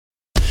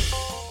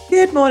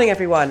Good morning,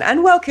 everyone,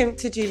 and welcome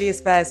to Julius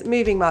Baer's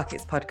Moving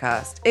Markets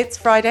podcast. It's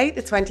Friday,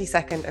 the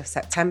 22nd of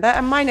September,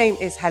 and my name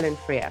is Helen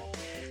Freer.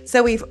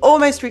 So we've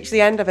almost reached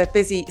the end of a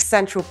busy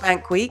central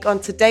bank week. On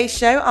today's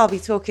show, I'll be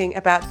talking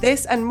about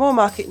this and more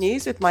market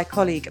news with my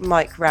colleague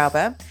Mike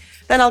Rauber.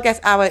 Then I'll get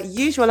our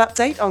usual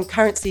update on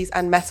currencies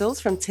and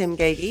metals from Tim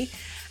Gagie.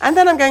 And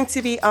then I'm going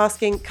to be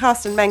asking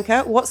Carsten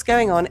Menke what's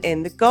going on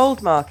in the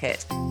gold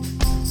market.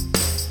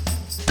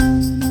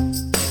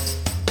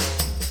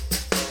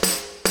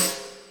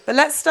 But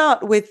let's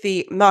start with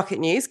the market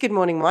news. Good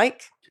morning,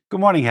 Mike.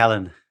 Good morning,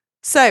 Helen.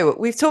 So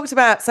we've talked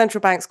about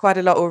central banks quite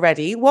a lot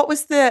already. What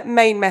was the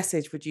main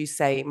message, would you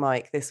say,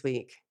 Mike, this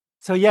week?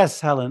 So yes,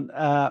 Helen,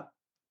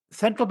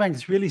 central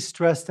banks really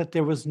stressed that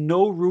there was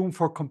no room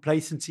for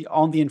complacency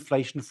on the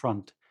inflation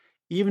front,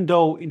 even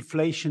though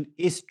inflation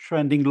is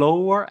trending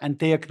lower, and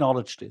they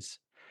acknowledged this.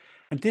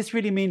 And this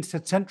really means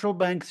that central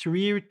banks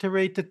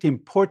reiterated the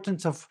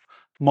importance of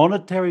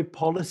monetary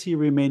policy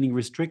remaining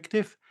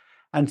restrictive,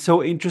 and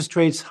so interest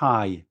rates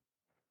high,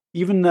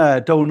 even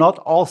though not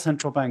all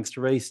central banks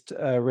raised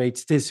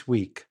rates this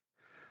week.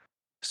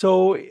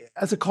 So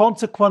as a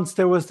consequence,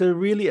 there was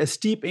really a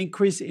steep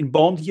increase in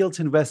bond yields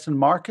in Western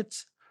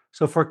markets.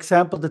 So for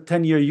example, the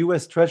 10-year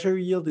US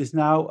Treasury yield is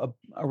now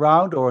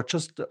around, or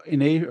just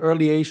in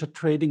early Asia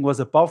trading was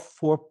above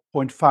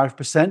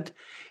 4.5%,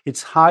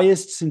 its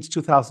highest since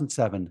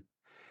 2007.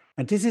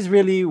 And this is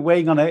really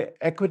weighing on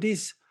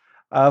equities.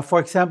 For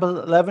example,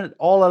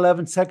 all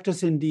 11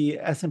 sectors in the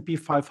S&P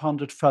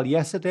 500 fell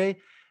yesterday,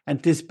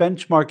 and this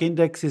benchmark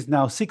index is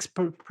now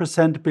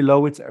 6%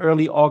 below its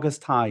early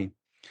August high.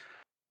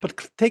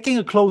 But taking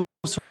a closer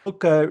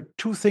look,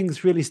 two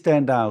things really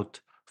stand out.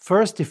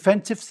 First,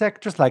 defensive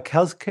sectors like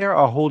healthcare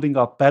are holding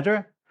up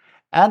better.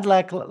 And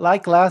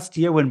like last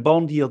year when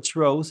bond yields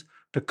rose,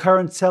 the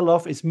current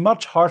sell-off is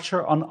much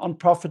harsher on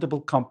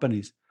unprofitable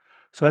companies.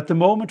 So at the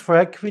moment for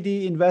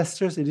equity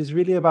investors, it is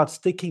really about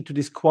sticking to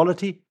these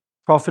quality,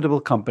 profitable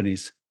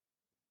companies.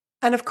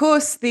 And of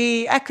course,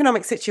 the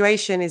economic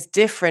situation is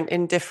different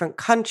in different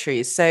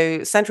countries.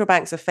 So central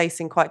banks are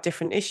facing quite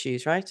different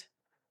issues, right?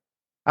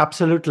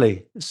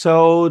 Absolutely.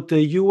 So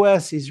the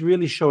US is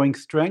really showing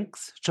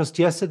strength. Just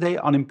yesterday,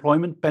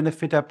 unemployment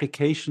benefit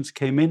applications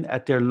came in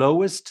at their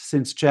lowest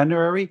since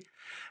January.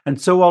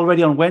 And so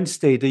already on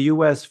Wednesday, the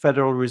US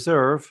Federal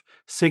Reserve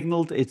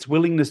signaled its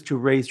willingness to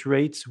raise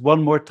rates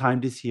one more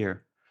time this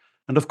year.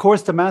 And of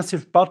course, the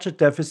massive budget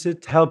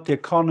deficit helped the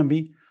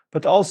economy,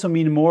 but also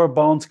mean more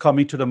bonds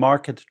coming to the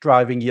market,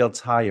 driving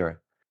yields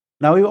higher.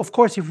 Now, of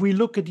course, if we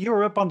look at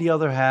Europe, on the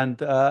other hand,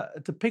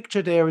 the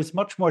picture there is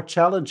much more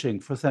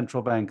challenging for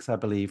central banks, I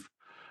believe.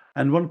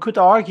 And one could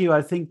argue,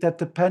 I think, that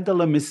the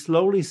pendulum is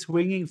slowly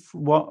swinging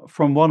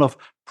from one of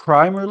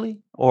primarily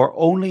or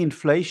only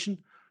inflation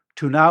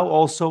to now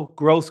also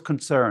growth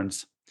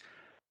concerns.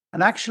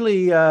 And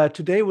actually,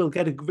 today we'll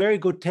get a very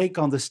good take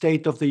on the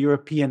state of the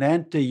European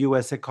and the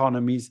US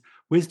economies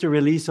with the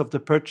release of the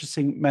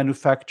purchasing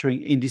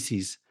manufacturing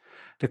indices.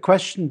 The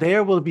question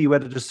there will be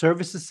whether the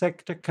services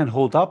sector can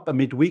hold up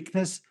amid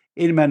weakness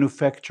in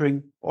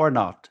manufacturing or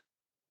not.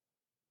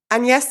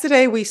 And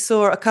yesterday we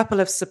saw a couple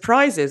of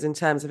surprises in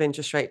terms of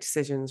interest rate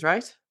decisions,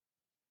 right?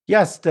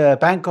 Yes, the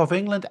Bank of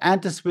England and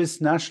the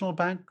Swiss National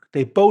Bank,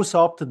 they both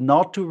opted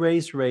not to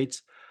raise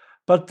rates.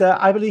 But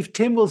I believe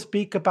Tim will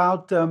speak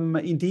about them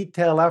in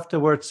detail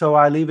afterwards, so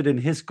I leave it in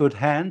his good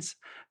hands.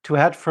 To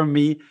add from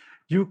me,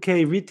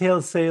 UK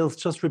retail sales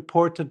just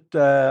reported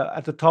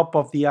at the top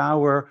of the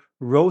hour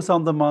rose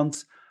on the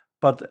month,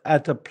 but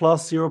at a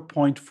plus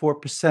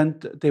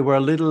 0.4%, they were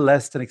a little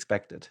less than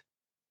expected.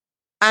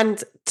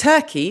 And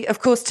Turkey, of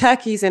course,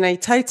 Turkey's in a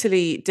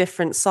totally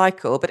different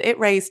cycle, but it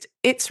raised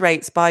its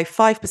rates by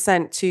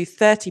 5% to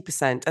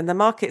 30%, and the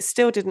market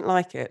still didn't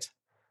like it.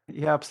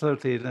 Yeah,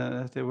 absolutely.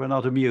 They were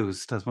not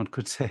amused, as one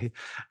could say.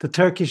 The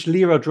Turkish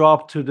lira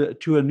dropped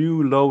to a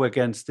new low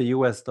against the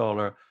US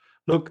dollar.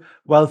 Look,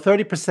 while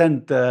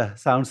 30%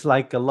 sounds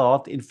like a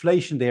lot,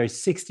 inflation there is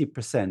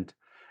 60%.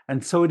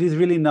 And so it is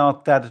really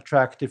not that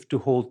attractive to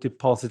hold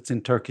deposits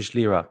in Turkish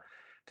lira.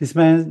 This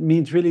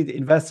means really the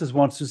investors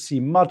want to see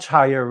much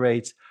higher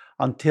rates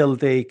until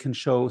they can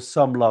show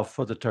some love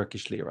for the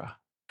Turkish lira.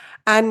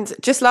 And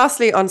just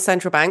lastly on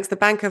central banks, the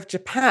Bank of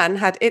Japan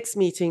had its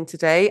meeting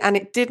today and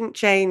it didn't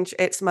change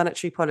its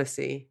monetary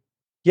policy.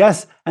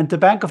 Yes, and the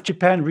Bank of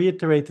Japan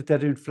reiterated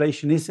that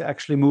inflation is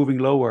actually moving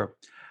lower,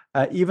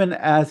 even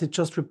as it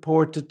just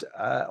reported,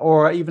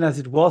 or even as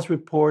it was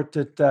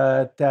reported,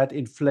 that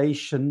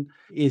inflation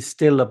is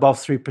still above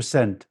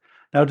 3%.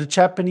 Now, the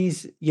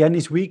Japanese yen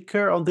is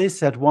weaker on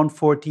this at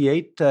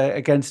 148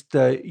 against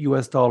the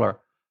US dollar.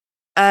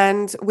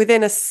 And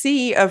within a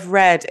sea of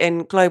red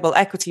in global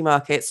equity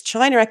markets,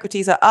 China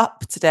equities are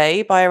up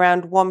today by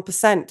around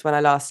 1% when I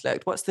last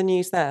looked. What's the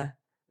news there?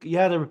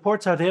 Yeah, the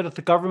reports are there that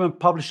the government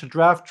published a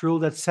draft rule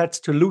that sets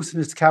to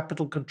loosen its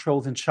capital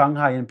controls in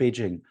Shanghai and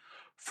Beijing.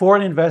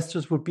 Foreign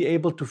investors would be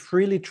able to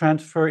freely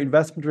transfer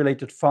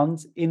investment-related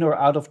funds in or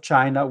out of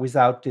China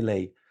without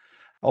delay.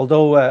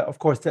 Although, of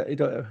course,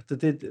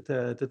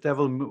 the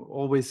devil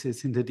always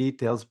is in the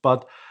details.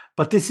 But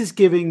But this is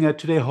giving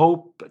today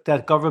hope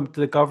that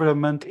the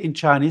government in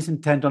China is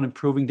intent on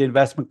improving the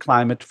investment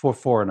climate for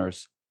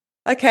foreigners.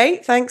 Okay,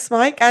 thanks,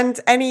 Mike. And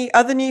any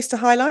other news to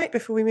highlight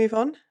before we move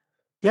on?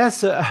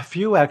 Yes, a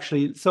few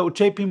actually. So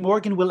JP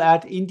Morgan will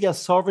add India's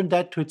sovereign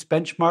debt to its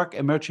benchmark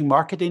emerging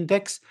market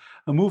index,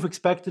 a move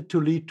expected to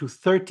lead to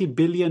 $30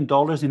 billion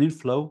in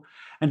inflow.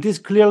 And this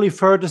clearly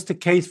furthers the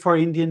case for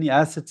Indian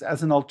assets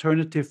as an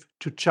alternative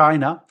to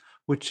China,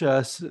 which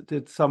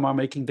some are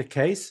making the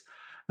case.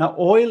 Now,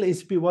 oil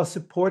was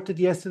supported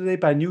yesterday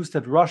by news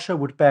that Russia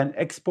would ban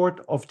export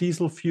of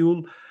diesel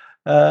fuel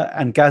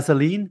and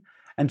gasoline.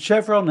 And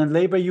Chevron and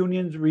labor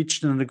unions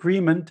reached an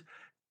agreement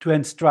to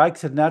end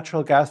strikes at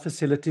natural gas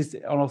facilities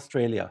in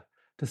Australia.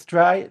 The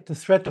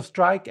threat of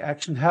strike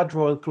action had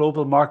roiled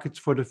global markets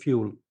for the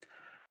fuel.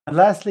 And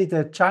lastly,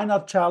 the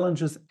China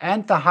challenges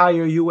and the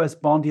higher US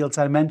bond yields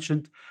I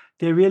mentioned,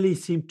 they really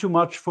seem too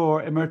much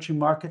for emerging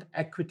market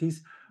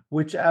equities,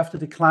 which after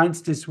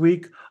declines this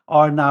week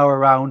are now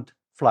around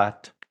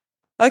flat.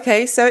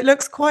 Okay, so it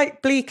looks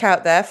quite bleak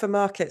out there for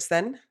markets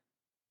then.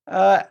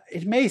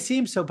 It may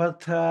seem so,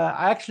 but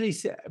actually,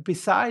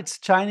 besides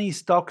Chinese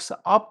stocks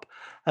up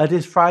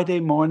this Friday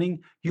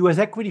morning, US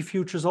equity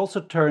futures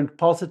also turned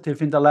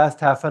positive in the last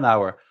half an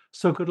hour.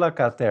 So good luck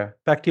out there.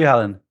 Back to you,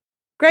 Helen.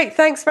 Great.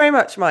 Thanks very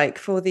much, Mike,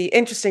 for the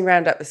interesting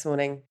roundup this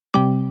morning.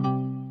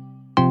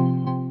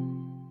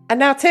 And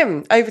now,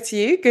 Tim, over to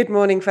you. Good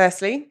morning,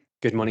 firstly.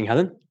 Good morning,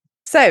 Helen.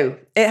 So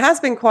it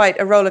has been quite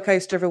a roller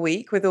coaster of a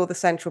week with all the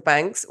central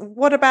banks.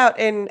 What about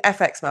in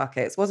FX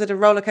markets? Was it a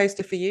roller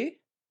coaster for you?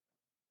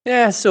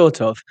 Yeah, sort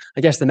of.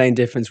 I guess the main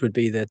difference would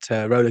be that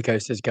roller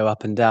coasters go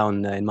up and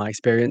down in my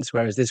experience,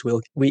 whereas this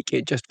week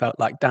it just felt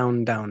like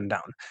down, down,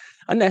 down.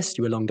 Unless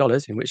you were long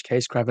dollars, in which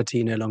case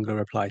gravity no longer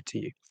applied to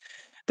you.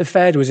 The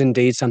Fed was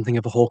indeed something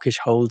of a hawkish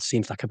hold,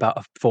 seems like about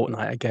a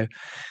fortnight ago.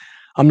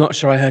 I'm not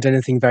sure I heard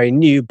anything very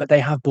new, but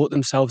they have bought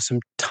themselves some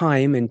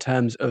time in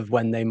terms of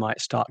when they might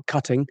start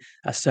cutting.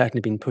 That's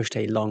certainly been pushed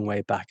a long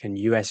way back, and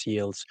US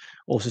yields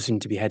also seem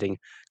to be heading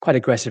quite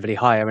aggressively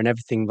higher, and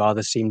everything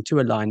rather seemed to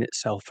align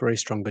itself for a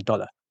stronger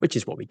dollar, which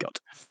is what we got.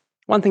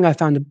 One thing I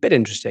found a bit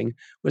interesting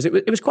was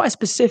it was quite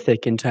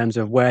specific in terms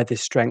of where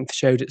this strength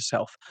showed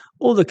itself.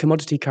 All the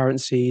commodity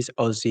currencies,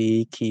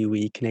 Aussie,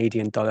 Kiwi,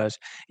 Canadian dollars,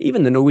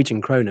 even the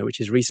Norwegian kroner, which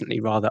is recently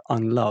rather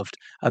unloved,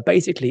 are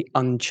basically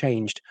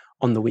unchanged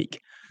on the week.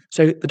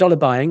 So the dollar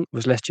buying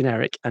was less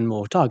generic and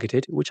more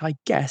targeted, which I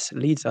guess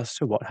leads us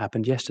to what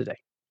happened yesterday.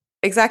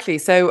 Exactly.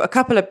 So a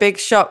couple of big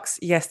shocks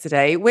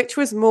yesterday. Which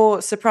was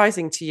more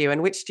surprising to you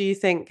and which do you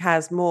think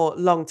has more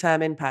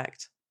long-term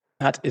impact?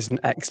 That is an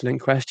excellent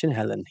question,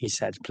 Helen, he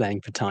said, playing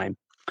for time.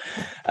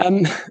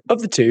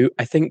 Of the two,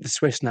 I think the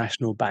Swiss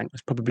National Bank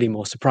was probably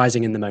more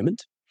surprising in the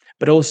moment,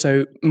 but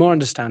also more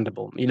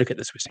understandable. You look at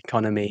the Swiss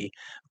economy,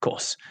 of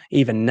course,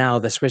 even now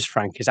the Swiss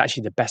franc is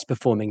actually the best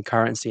performing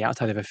currency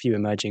outside of a few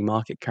emerging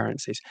market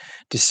currencies,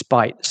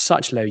 despite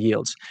such low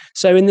yields.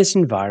 So in this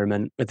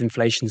environment, with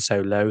inflation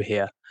so low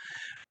here,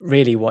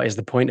 really what is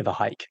the point of a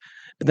hike?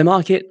 But the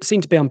market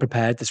seemed to be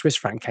unprepared. The Swiss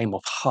franc came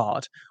off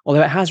hard,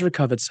 although it has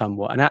recovered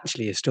somewhat and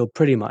actually is still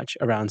pretty much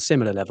around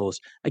similar levels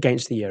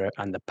against the euro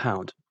and the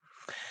pound.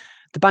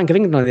 The Bank of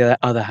England, on the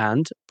other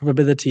hand,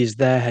 probabilities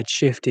there had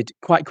shifted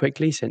quite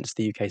quickly since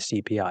the UK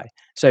CPI.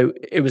 So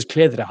it was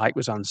clear that a hike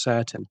was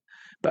uncertain.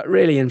 But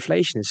really,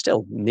 inflation is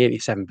still nearly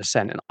 7%,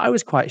 and I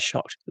was quite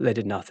shocked that they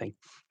did nothing.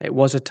 It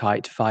was a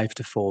tight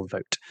 5-4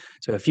 vote.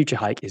 So a future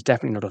hike is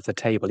definitely not off the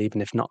table,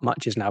 even if not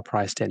much is now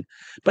priced in.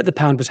 But the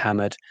pound was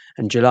hammered,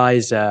 and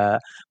July's over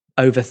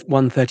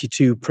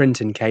 132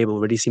 print in cable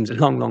really seems a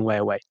long, long way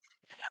away.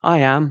 I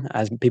am,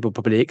 as people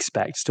probably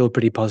expect, still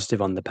pretty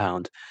positive on the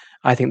pound.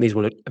 I think these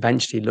will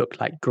eventually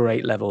look like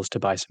great levels to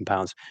buy some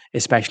pounds,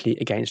 especially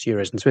against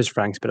euros and Swiss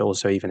francs, but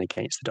also even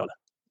against the dollar.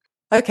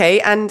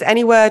 Okay, and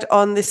any word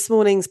on this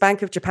morning's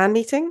Bank of Japan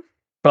meeting?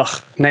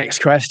 Ugh, next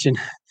question.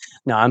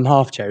 No, I'm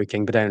half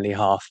joking, but only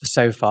half.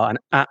 So far, an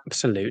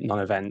absolute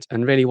non-event.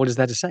 And really, what is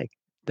there to say?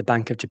 The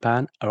Bank of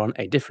Japan are on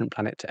a different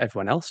planet to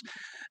everyone else.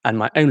 And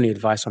my only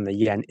advice on the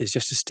yen is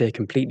just to steer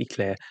completely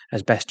clear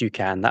as best you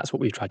can. That's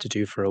what we've tried to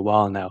do for a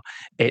while now.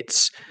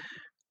 It's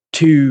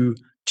too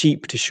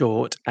cheap to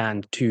short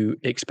and too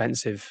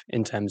expensive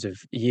in terms of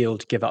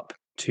yield give up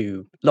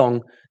too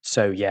long.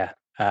 So yeah,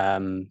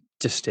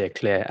 just steer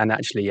clear. And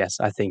actually, yes,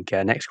 I think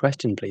next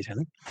question, please,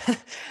 Helen.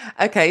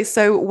 Okay,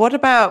 so what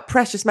about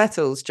precious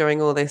metals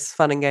during all this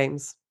fun and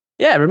games?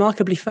 Yeah,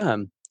 remarkably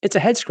firm. It's a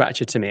head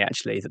scratcher to me,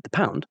 actually, that the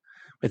pound,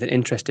 with an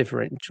interest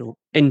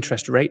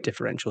rate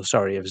differential,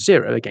 of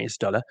 0 against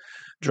the dollar,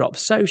 dropped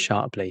so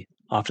sharply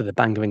after the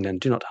Bank of England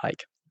do not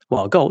hike,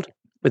 while gold,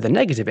 with a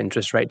negative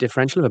interest rate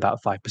differential of about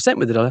 5%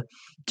 with the dollar,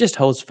 just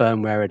holds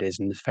firm where it is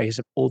in the face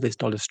of all this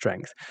dollar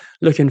strength.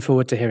 Looking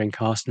forward to hearing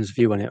Carsten's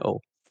view on it all.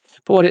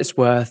 For what it's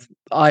worth,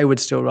 I would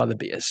still rather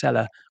be a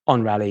seller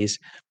on rallies,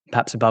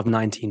 perhaps above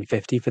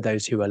 1950 for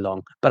those who are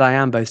long, but I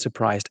am both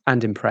surprised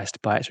and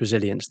impressed by its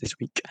resilience this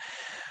week.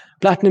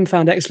 Platinum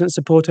found excellent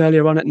support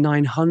earlier on at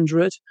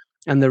 900,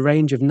 And the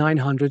range of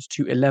 900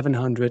 to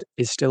 1100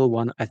 is still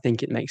one I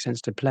think it makes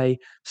sense to play,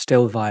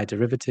 still via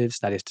derivatives,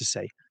 that is to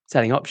say,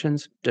 selling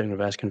options, doing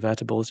reverse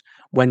convertibles,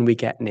 when we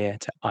get near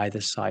to either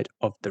side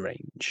of the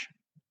range.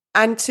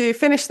 And to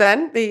finish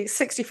then, the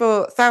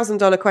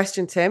 $64,000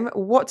 question, Tim,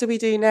 what do we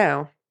do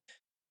now?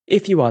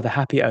 If you are the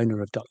happy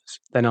owner of dollars,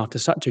 then after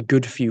such a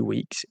good few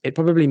weeks, it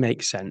probably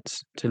makes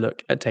sense to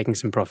look at taking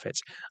some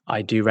profits.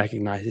 I do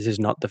recognize this is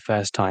not the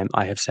first time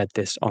I have said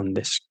this on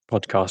this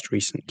podcast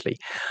recently.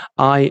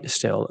 I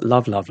still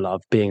love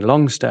being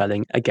long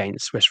sterling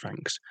against Swiss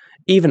francs.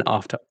 Even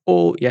after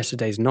all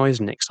yesterday's noise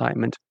and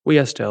excitement, we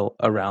are still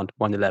around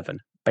 111,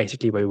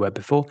 basically where we were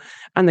before,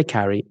 and the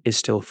carry is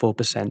still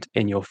 4%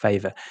 in your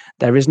favor.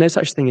 There is no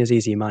such thing as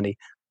easy money,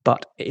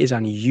 but it is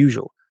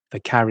unusual for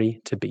carry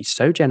to be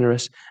so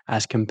generous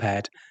as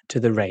compared to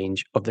the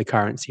range of the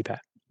currency pair.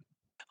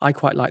 I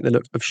quite like the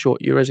look of short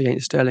euros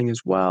against sterling as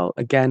well.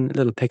 Again, a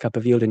little pickup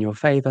of yield in your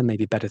favor,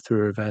 maybe better through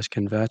a reverse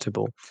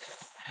convertible.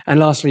 And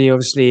lastly,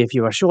 obviously, if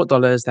you are short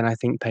dollars, then I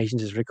think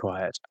patience is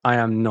required. I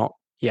am not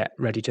yet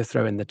ready to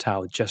throw in the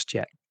towel just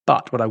yet.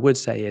 But what I would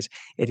say is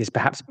it is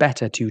perhaps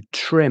better to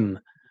trim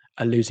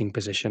a losing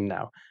position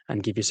now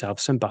and give yourself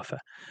some buffer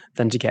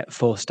than to get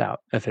forced out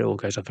if it all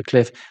goes off a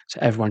cliff. So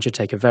everyone should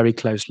take a very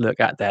close look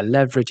at their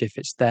leverage if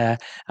it's there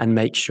and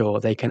make sure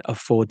they can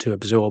afford to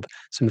absorb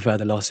some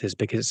further losses,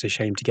 because it's a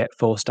shame to get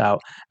forced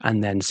out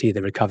and then see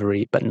the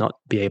recovery but not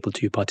be able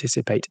to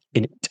participate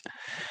in it.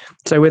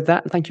 So with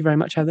that, thank you very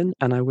much, Helen,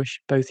 and I wish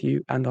both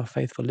you and our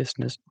faithful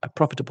listeners a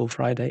profitable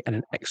Friday and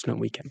an excellent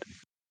weekend.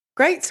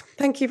 Great.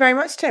 Thank you very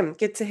much, Tim.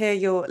 Good to hear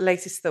your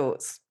latest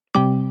thoughts.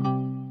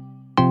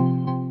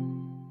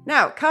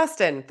 Now,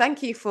 Carsten,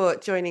 thank you for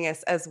joining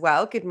us as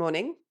well. Good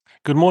morning.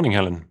 Good morning,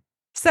 Helen.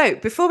 So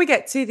before we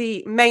get to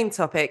the main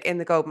topic in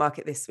the gold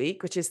market this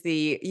week, which is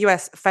the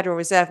US Federal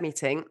Reserve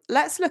meeting,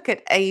 let's look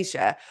at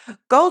Asia.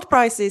 Gold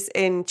prices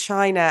in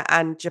China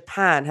and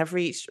Japan have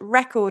reached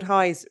record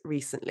highs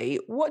recently.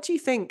 What do you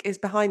think is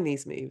behind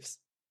these moves?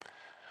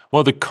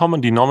 Well, the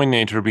common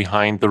denominator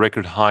behind the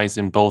record highs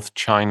in both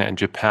China and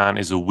Japan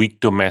is a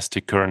weak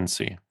domestic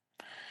currency.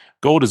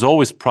 Gold is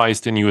always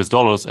priced in US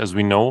dollars, as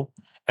we know,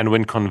 and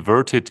when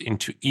converted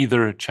into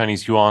either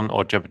Chinese yuan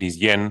or Japanese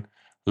yen,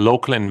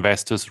 local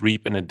investors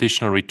reap an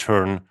additional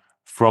return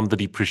from the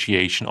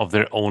depreciation of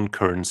their own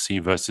currency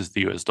versus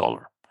the US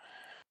dollar.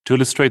 To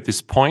illustrate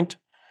this point,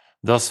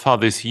 thus far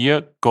this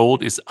year,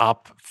 gold is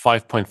up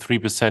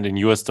 5.3% in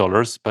US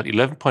dollars, but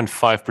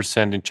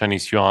 11.5% in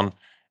Chinese yuan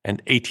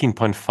and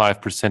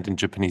 18.5% in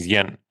Japanese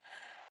yen.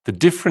 The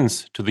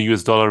difference to the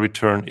US dollar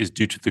return is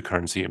due to the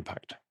currency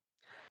impact.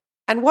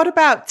 And what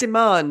about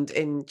demand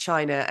in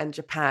China and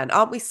Japan?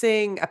 Aren't we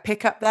seeing a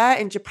pickup there?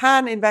 In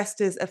Japan,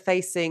 investors are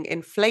facing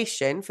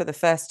inflation for the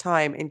first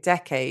time in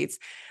decades.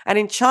 And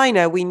in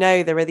China, we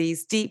know there are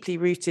these deeply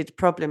rooted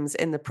problems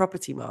in the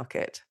property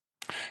market.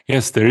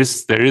 Yes, there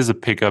is a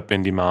pickup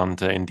in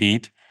demand,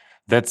 indeed.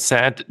 That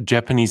said,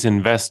 Japanese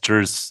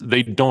investors,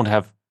 they don't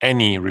have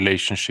any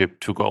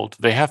relationship to gold.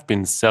 They have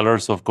been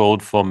sellers of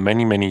gold for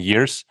many, many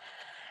years,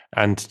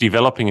 and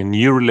developing a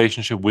new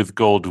relationship with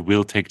gold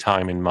will take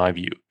time, in my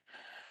view.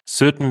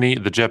 Certainly,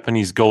 the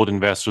Japanese gold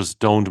investors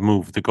don't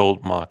move the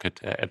gold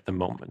market at the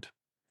moment.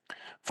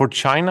 For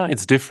China,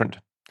 it's different.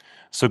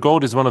 So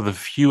gold is one of the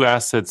few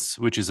assets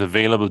which is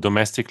available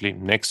domestically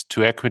next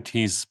to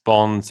equities,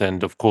 bonds,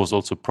 and of course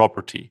also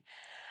property.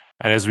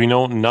 And as we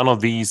know, none of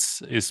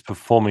these is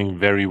performing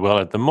very well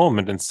at the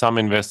moment, and some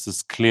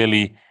investors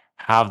clearly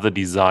have the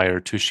desire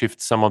to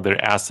shift some of their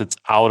assets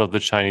out of the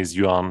Chinese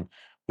yuan,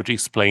 which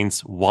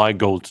explains why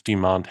gold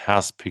demand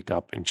has picked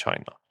up in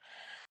China.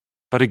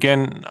 But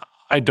again,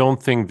 I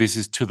don't think this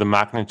is to the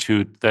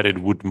magnitude that it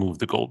would move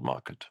the gold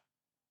market.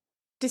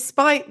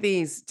 Despite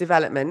these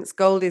developments,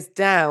 gold is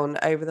down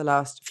over the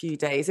last few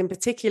days, in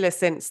particular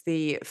since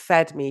the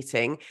Fed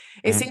meeting.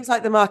 It seems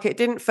like the market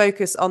didn't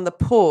focus on the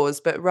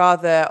pause, but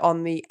rather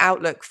on the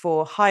outlook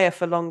for higher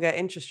for longer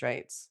interest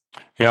rates.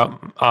 Yeah,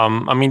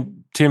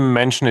 Tim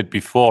mentioned it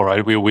before,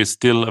 right? We're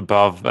still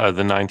above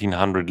the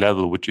 1900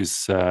 level, which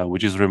is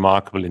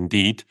remarkable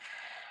indeed.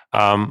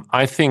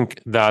 I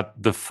think that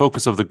the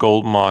focus of the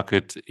gold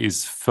market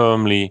is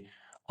firmly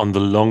on the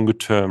longer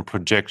term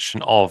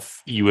projection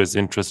of US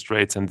interest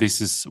rates, and this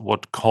is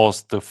what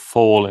caused the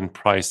fall in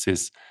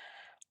prices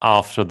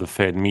after the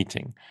Fed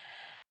meeting.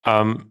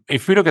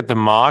 If we look at the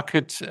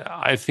market,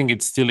 I think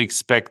it still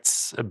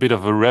expects a bit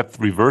of a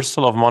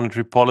reversal of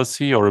monetary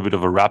policy, or a bit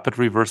of a rapid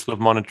reversal of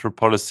monetary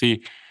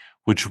policy,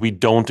 which we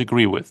don't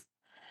agree with.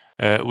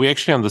 We're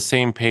actually on the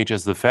same page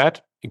as the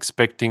Fed,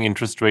 expecting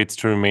interest rates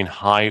to remain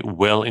high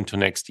well into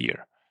next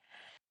year.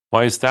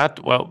 Why is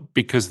that? Well,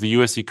 because the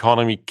US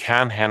economy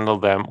can handle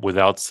them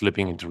without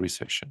slipping into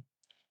recession.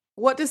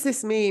 What does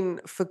this mean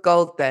for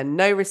gold then?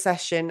 No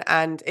recession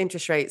and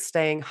interest rates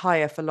staying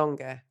higher for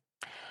longer?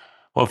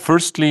 Well,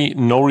 firstly,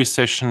 no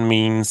recession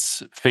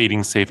means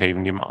fading safe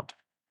haven demand.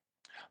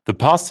 The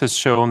past has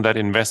shown that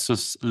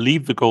investors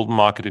leave the gold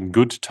market in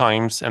good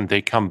times and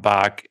they come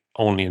back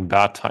only in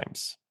bad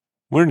times.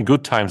 We're in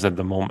good times at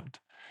the moment.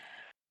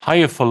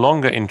 Higher for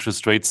longer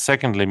interest rates,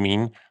 secondly,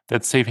 mean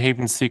that safe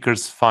haven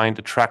seekers find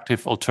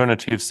attractive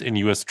alternatives in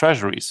US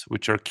Treasuries,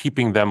 which are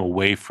keeping them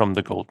away from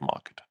the gold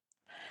market.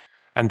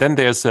 And then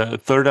there's a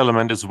third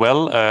element as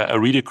well, a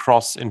read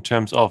across in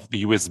terms of the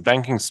US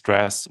banking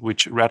stress,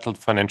 which rattled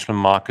financial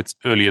markets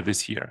earlier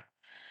this year.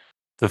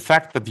 The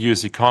fact that the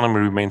US economy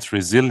remains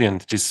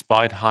resilient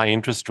despite high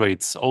interest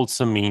rates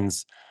also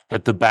means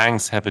that the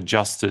banks have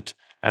adjusted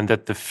and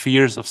that the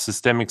fears of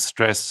systemic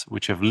stress,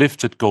 which have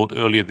lifted gold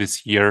earlier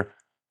this year,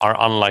 are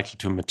unlikely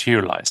to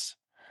materialize.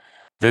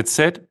 That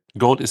said,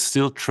 gold is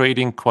still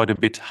trading quite a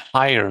bit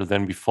higher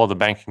than before the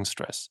banking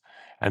stress,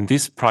 and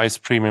this price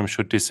premium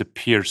should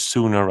disappear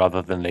sooner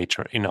rather than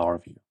later, in our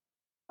view.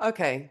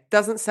 Okay,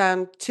 doesn't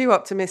sound too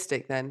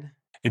optimistic then.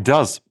 It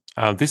does.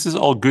 This is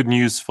all good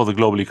news for the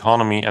global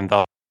economy and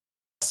thus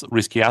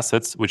risky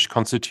assets, which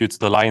constitutes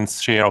the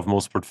lion's share of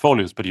most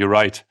portfolios. But you're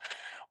right,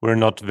 we're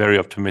not very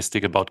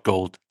optimistic about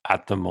gold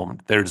at the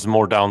moment. There's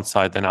more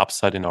downside than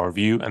upside in our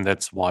view, and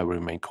that's why we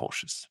remain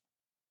cautious.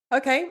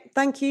 Okay,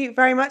 thank you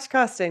very much,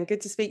 Carsten.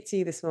 Good to speak to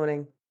you this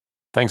morning.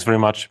 Thanks very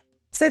much.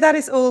 So that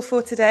is all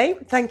for today.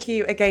 Thank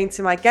you again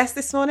to my guest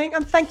this morning,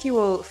 and thank you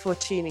all for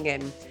tuning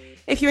in.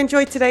 If you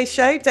enjoyed today's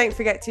show, don't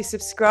forget to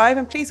subscribe,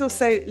 and please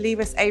also leave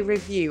us a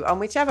review on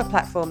whichever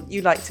platform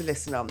you like to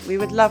listen on. We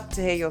would love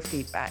to hear your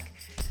feedback.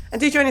 And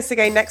do join us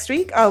again next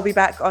week. I'll be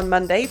back on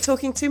Monday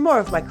talking to more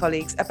of my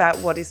colleagues about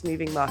what is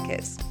moving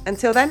markets.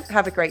 Until then,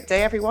 have a great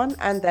day, everyone,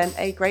 and then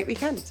a great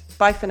weekend.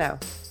 Bye for now.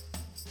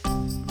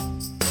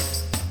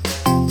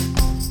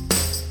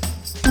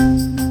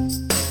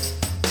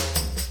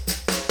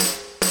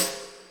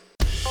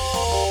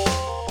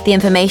 The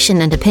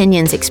information and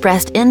opinions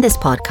expressed in this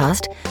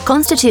podcast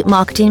constitute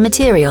marketing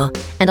material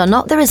and are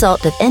not the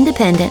result of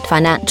independent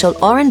financial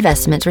or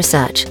investment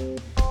research.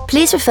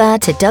 Please refer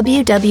to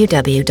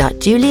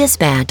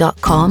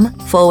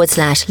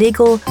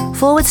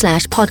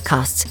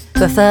www.juliusbaer.com/legal/podcasts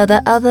for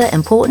further other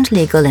important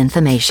legal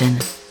information.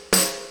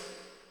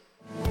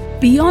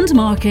 Beyond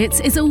Markets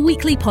is a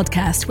weekly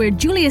podcast where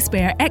Julius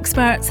Baer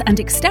experts and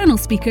external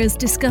speakers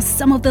discuss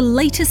some of the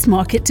latest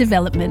market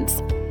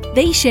developments.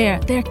 They share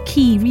their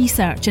key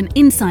research and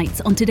insights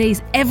on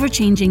today's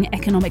ever-changing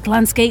economic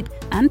landscape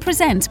and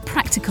present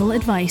practical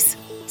advice.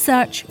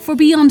 Search for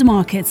Beyond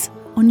Markets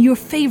on your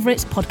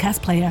favourite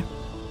podcast player.